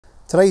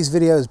Today's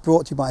video is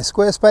brought to you by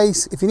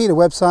Squarespace. If you need a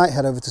website,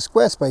 head over to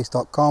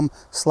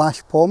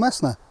squarespace.com/Paul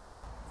Messner.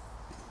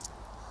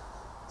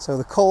 So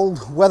the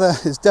cold weather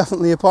is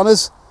definitely upon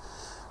us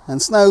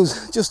and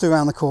snow's just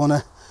around the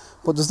corner.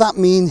 But does that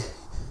mean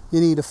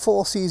you need a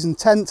 4-season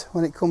tent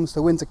when it comes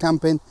to winter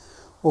camping?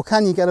 Or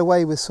can you get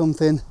away with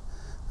something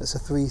that's a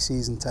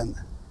 3-season tent?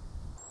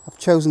 I've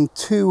chosen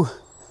 2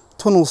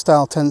 tunnel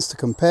style tents to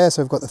compare.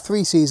 So I've got the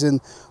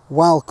 3-season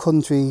Wild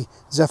Country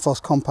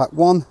Zephyros Compact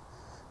 1.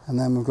 And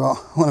then we've got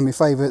one of my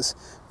favourites,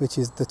 which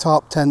is the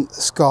Tarp Tent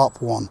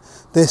Scarp 1.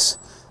 This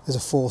is a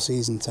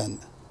 4-season tent.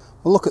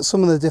 We'll look at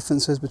some of the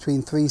differences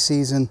between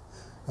 3-season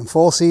and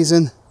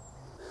 4-season.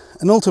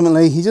 And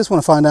ultimately, you just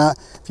want to find out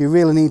if you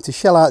really need to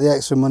shell out the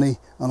extra money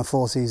on a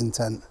 4-season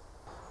tent.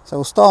 So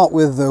we'll start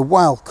with the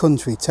Wild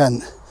Country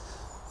tent.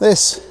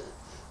 This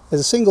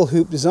is a single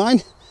hoop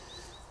design.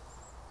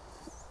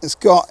 It's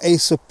got a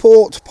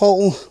support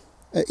pole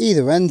at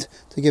either end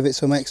to give it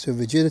some extra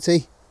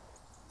rigidity.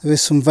 There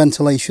is some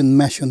ventilation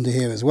mesh under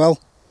here as well.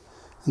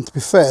 And to be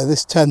fair,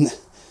 this tent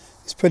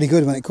is pretty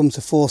good when it comes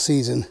to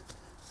 4-season,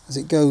 as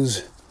it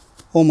goes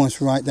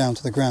almost right down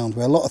to the ground,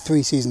 where a lot of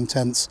 3-season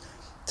tents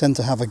tend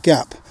to have a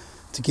gap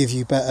to give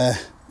you better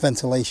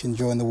ventilation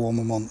during the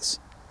warmer months.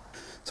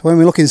 So when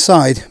we look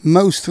inside,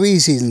 most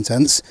 3-season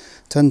tents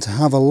tend to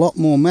have a lot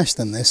more mesh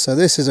than this. So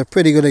this is a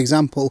pretty good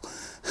example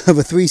of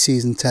a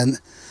 3-season tent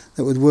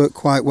that would work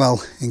quite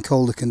well in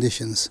colder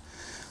conditions.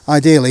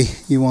 Ideally,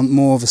 you want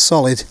more of a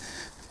solid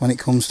when it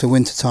comes to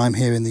winter time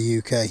here in the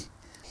UK.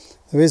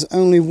 There is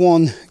only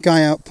one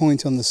guy out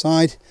point on the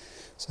side,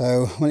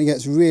 so when it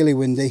gets really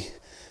windy,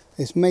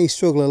 this may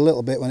struggle a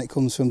little bit when it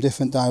comes from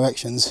different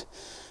directions.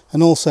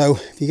 And also,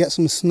 if you get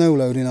some snow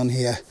loading on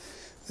here,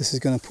 this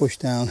is going to push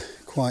down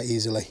quite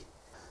easily.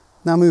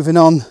 Now moving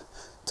on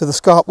to the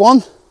Scarp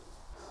 1.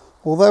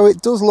 Although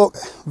it does look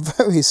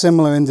very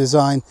similar in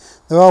design,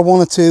 there are 1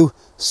 or 2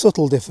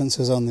 subtle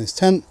differences on this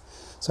tent.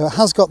 So it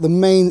has got the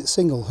main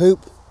single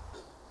hoop.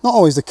 Not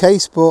always the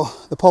case, but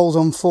the poles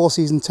on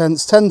 4-season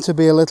tents tend to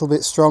be a little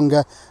bit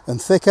stronger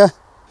and thicker.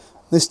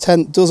 This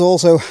tent does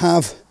also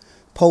have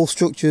pole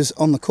structures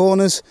on the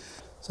corners,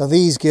 so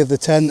these give the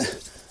tent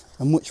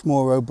a much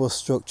more robust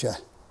structure.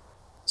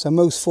 So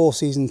most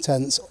 4-season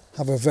tents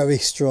have a very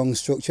strong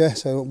structure.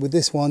 So with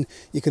this one,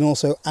 you can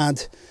also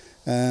add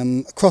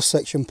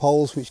cross-section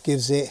poles, which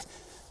gives it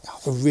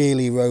a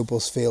really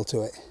robust feel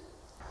to it,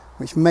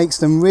 which makes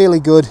them really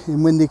good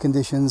in windy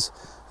conditions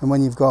and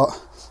when you've got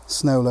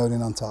snow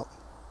loading on top.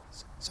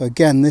 So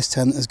again, this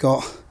tent has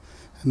got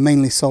a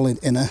mainly solid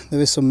inner.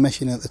 There is some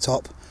meshing at the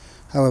top.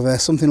 However,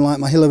 something like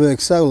my Hilleberg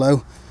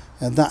Solo,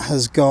 that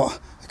has got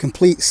a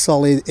complete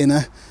solid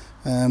inner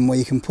where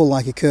you can pull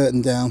like a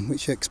curtain down,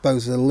 which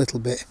exposes a little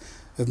bit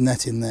of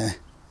netting there.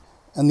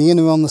 And the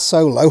inner on the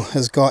Solo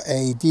has got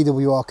a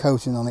DWR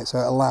coating on it, so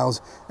it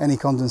allows any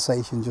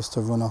condensation just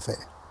to run off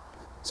it.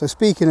 So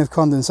speaking of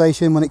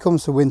condensation, when it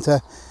comes to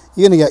winter,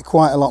 you're going to get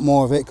quite a lot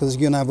more of it because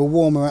you're going to have a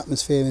warmer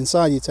atmosphere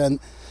inside your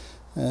tent,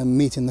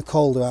 meeting the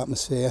colder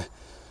atmosphere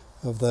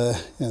of the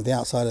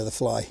outside of the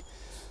fly.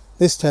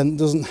 This tent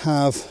doesn't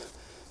have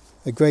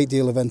a great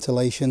deal of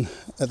ventilation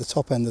at the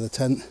top end of the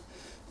tent,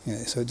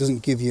 so it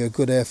doesn't give you a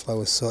good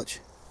airflow as such.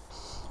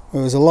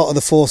 Whereas a lot of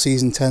the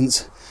 4-season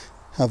tents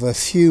have a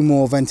few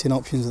more venting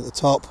options at the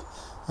top.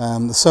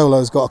 The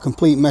Solo's got a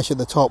complete mesh at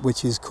the top,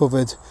 which is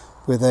covered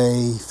with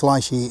a fly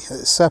sheet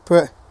that's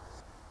separate.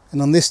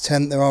 And on this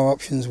tent there are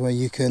options where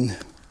you can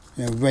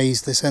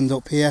raise this end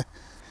up here.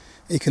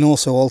 You can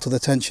also alter the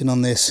tension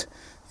on this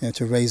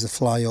to raise the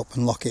fly up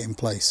and lock it in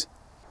place.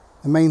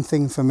 The main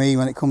thing for me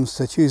when it comes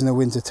to choosing a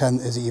winter tent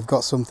is that you've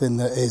got something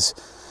that is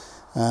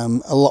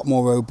a lot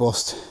more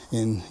robust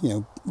in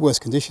worse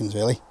conditions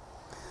really.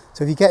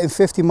 So if you're getting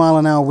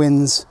 50-mile-an-hour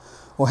winds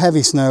or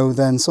heavy snow,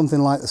 then something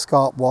like the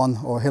Scarp 1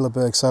 or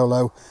Hilleberg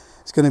Solo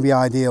is going to be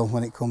ideal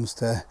when it comes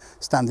to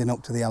standing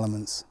up to the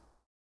elements.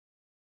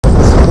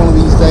 One of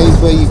these days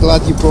where you're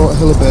glad you brought a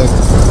Hilleberg.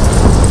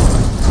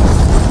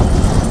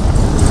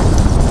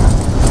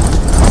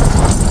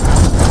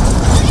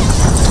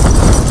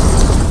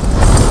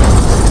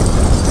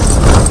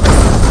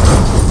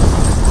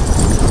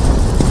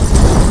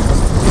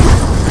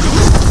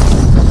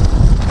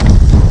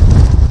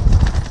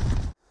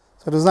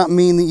 So does that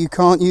mean that you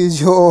can't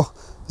use your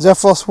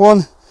Zephyros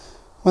 1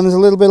 when there's a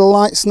little bit of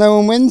light snow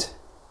and wind?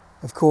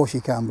 Of course you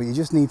can, but you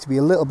just need to be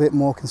a little bit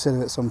more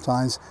considerate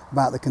sometimes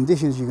about the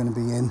conditions you're going to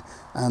be in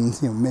and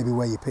maybe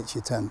where you pitch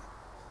your tent.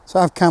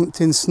 So I've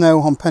camped in snow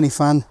on Penny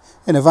Fan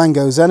in a Van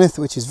Gogh Zenith,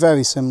 which is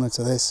very similar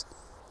to this.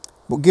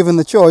 But given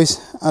the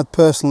choice, I'd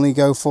personally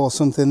go for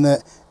something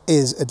that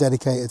is a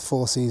dedicated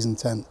 4-season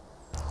tent.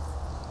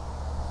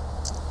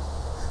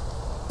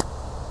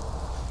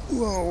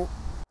 Whoa!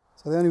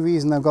 So the only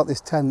reason I've got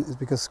this tent is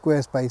because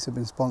Squarespace have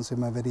been sponsoring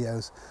my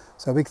videos.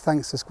 So big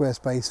thanks to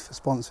Squarespace for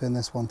sponsoring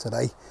this one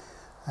today.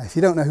 If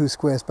you don't know who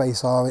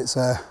Squarespace are, it's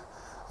a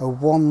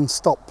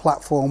one-stop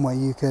platform where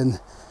you can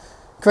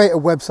create a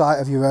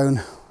website of your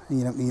own.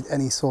 You don't need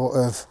any sort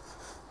of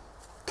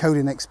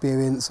coding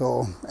experience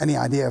or any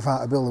idea of how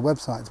to build a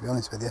website, to be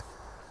honest with you.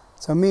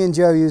 So me and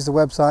Joe use the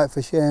website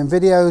for sharing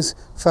videos,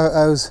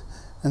 photos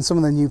and some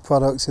of the new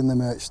products in the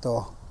merch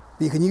store.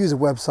 But you can use a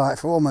website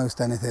for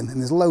almost anything, and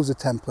there's loads of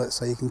templates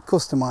so you can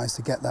customise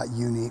to get that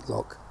unique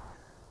look.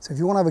 So if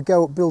you want to have a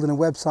go at building a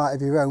website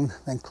of your own,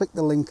 then click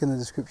the link in the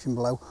description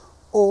below,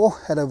 or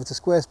head over to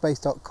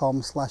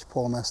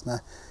squarespace.com/Paul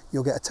Messner.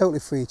 You'll get a totally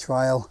free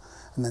trial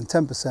and then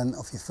 10%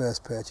 off your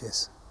first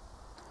purchase.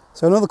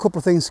 So another couple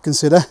of things to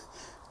consider.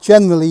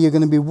 Generally you're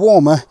going to be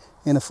warmer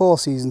in a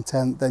 4-season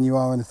tent than you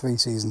are in a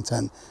 3-season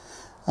tent.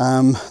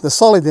 The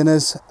solid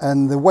inners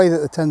and the way that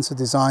the tents are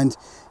designed,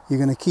 you're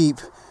going to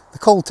keep the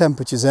cold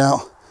temperatures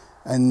out,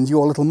 and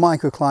your little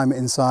microclimate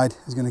inside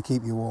is going to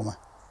keep you warmer.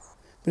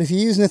 But if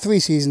you're using a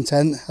 3-season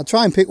tent, I'll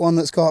try and pick one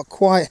that's got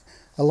quite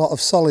a lot of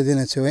solid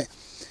inner to it.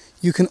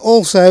 You can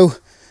also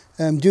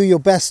do your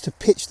best to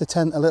pitch the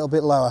tent a little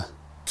bit lower.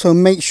 So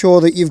make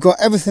sure that you've got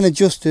everything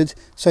adjusted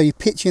so you're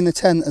pitching the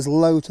tent as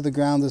low to the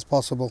ground as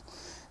possible.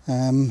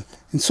 In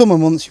summer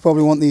months you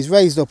probably want these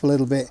raised up a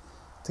little bit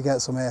to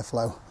get some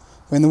airflow.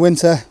 But in the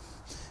winter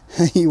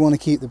you want to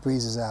keep the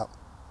breezes out.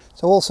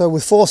 So also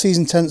with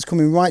 4-season tents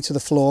coming right to the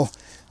floor,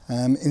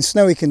 in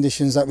snowy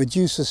conditions that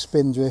reduces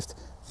spin drift,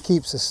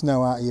 keeps the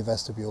snow out of your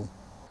vestibule.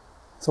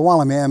 So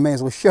while I'm here I may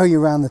as well show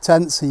you around the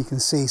tent so you can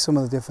see some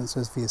of the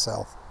differences for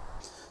yourself.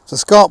 So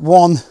Scarp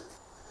 1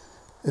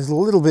 is a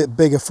little bit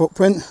bigger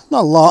footprint,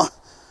 not a lot,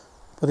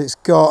 but it's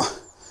got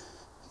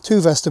 2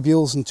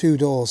 vestibules and 2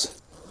 doors.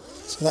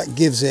 So that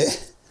gives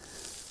it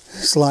a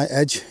slight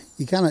edge.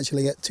 You can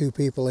actually get 2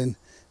 people in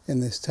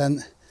this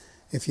tent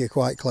if you're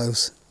quite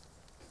close.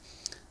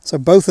 So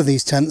both of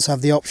these tents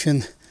have the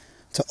option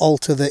to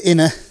alter the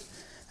inner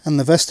and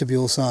the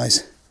vestibule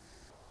size.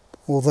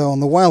 Although on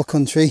the wild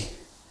country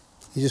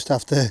you just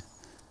have to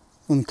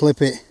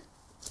unclip it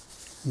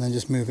and then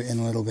just move it in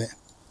a little bit.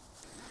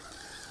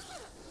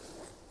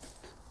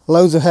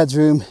 Loads of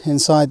headroom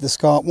inside the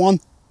Scarp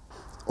 1,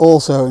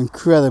 also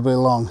incredibly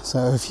long,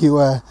 so if you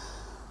were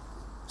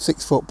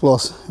 6 foot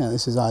plus, yeah,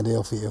 this is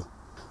ideal for you.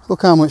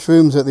 Look how much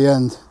room's at the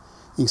end.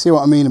 You can see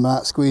what I mean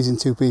about squeezing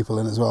 2 people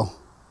in as well.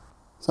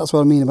 So that's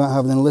what I mean about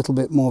having a little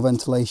bit more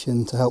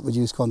ventilation to help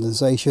reduce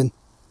condensation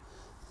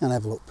and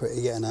have a look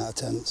pretty getting out of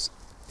tents.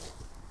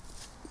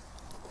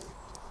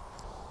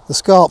 The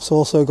Scarp's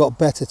also got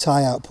better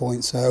tie out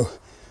points, so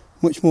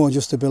much more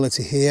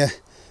adjustability here.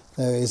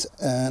 There is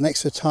an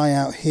extra tie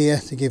out here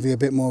to give you a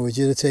bit more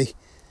rigidity.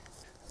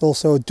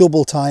 Also a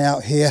double tie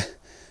out here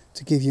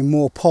to give you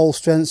more pole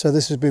strength. So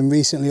this has been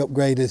recently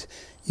upgraded.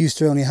 Used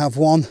to only have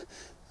 1,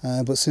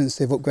 but since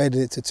they've upgraded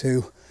it to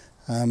 2,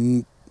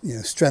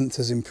 strength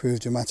has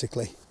improved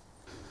dramatically.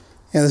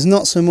 Yeah, there's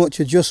not so much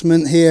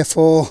adjustment here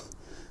for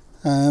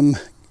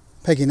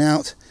pegging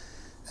out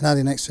and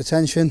adding extra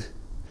tension.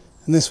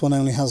 And this one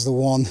only has the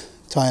 1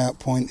 tie out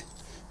point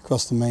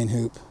across the main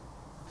hoop.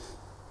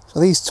 So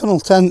these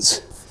tunnel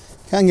tents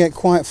can get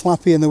quite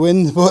flappy in the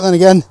wind, but then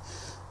again,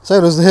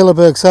 so does the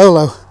Hilleberg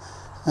Solo.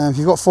 If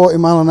you've got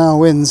 40-mile-an-hour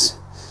winds,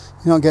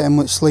 you're not getting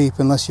much sleep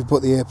unless you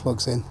put the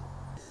earplugs in.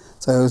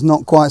 So there's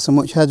not quite so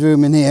much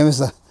headroom in here, is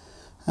there?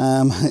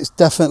 It's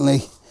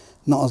definitely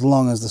not as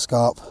long as the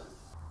Scarp.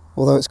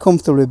 Although it's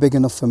comfortably big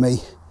enough for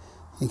me.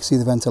 You can see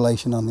the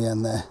ventilation on the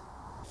end there.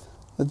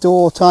 The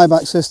door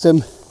tie-back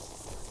system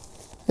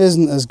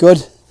isn't as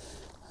good,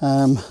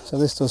 so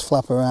this does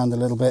flap around a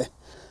little bit.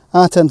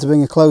 I tend to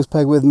bring a clothes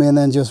peg with me and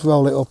then just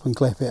roll it up and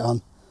clip it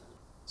on.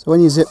 So when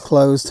you zip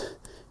closed,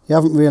 you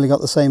haven't really got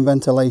the same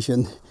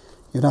ventilation.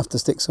 You'd have to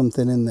stick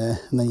something in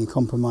there, and then you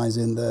compromise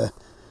in the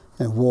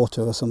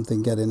water or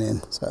something getting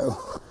in. So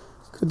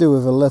could do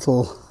with a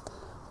little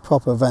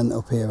proper vent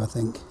up here, I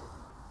think.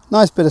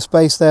 Nice bit of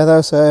space there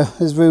though, so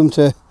there's room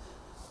to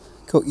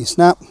cook your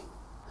snap.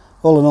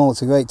 All in all,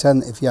 it's a great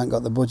tent if you haven't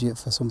got the budget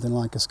for something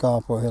like a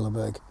Scarp or a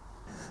Hilleberg.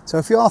 So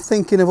if you are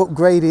thinking of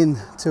upgrading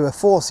to a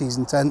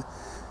 4-season tent,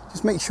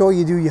 just make sure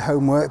you do your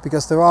homework,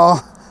 because there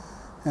are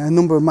a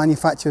number of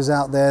manufacturers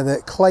out there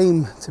that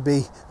claim to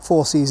be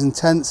 4-season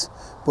tents,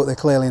 but they're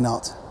clearly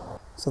not.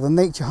 So the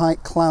Nature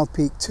Hike Cloud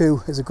Peak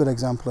 2 is a good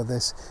example of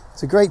this.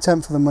 It's a great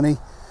tent for the money.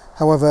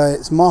 However,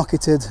 it's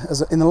marketed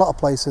as in a lot of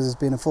places as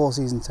being a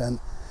 4-season tent,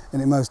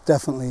 and it most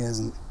definitely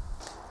isn't.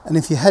 And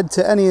if you head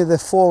to any of the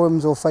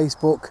forums or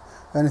Facebook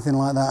or anything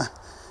like that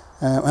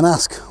and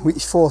ask which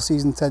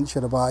 4-season tent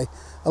should I buy,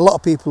 a lot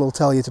of people will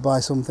tell you to buy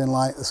something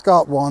like the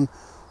Scarp 1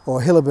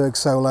 or Hilleberg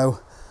Solo,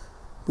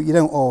 but you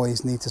don't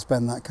always need to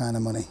spend that kind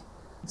of money.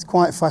 It's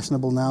quite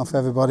fashionable now for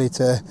everybody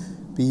to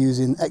be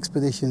using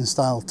expedition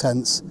style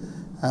tents,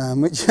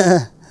 which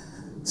are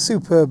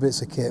superb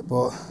bits of kit,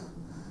 but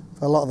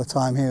for a lot of the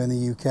time here in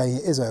the UK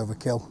it is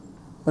overkill.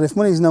 But if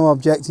money's no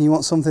object and you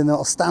want something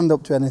that'll stand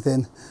up to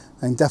anything,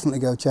 then definitely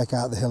go check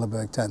out the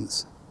Hilleberg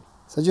tents.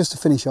 So just to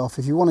finish off,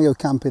 if you want to go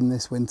camping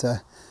this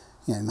winter,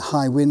 in the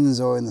high winds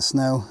or in the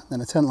snow,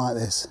 then a tent like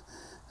this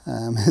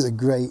is a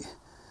great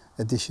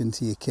addition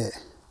to your kit.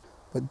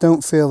 But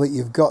don't feel that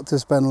you've got to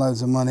spend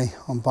loads of money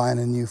on buying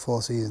a new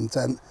 4-season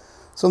tent.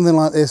 Something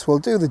like this will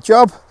do the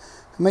job.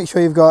 Make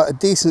sure you've got a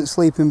decent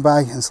sleeping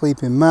bag and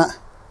sleeping mat.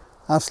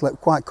 I've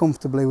slept quite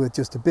comfortably with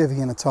just a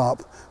bivvy and a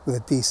tarp with a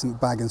decent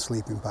bag and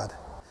sleeping pad.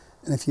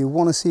 And if you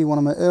want to see one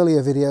of my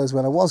earlier videos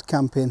when I was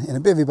camping in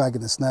a bivvy bag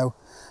in the snow,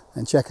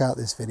 then check out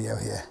this video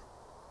here.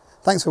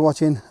 Thanks for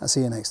watching, I'll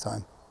see you next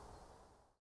time.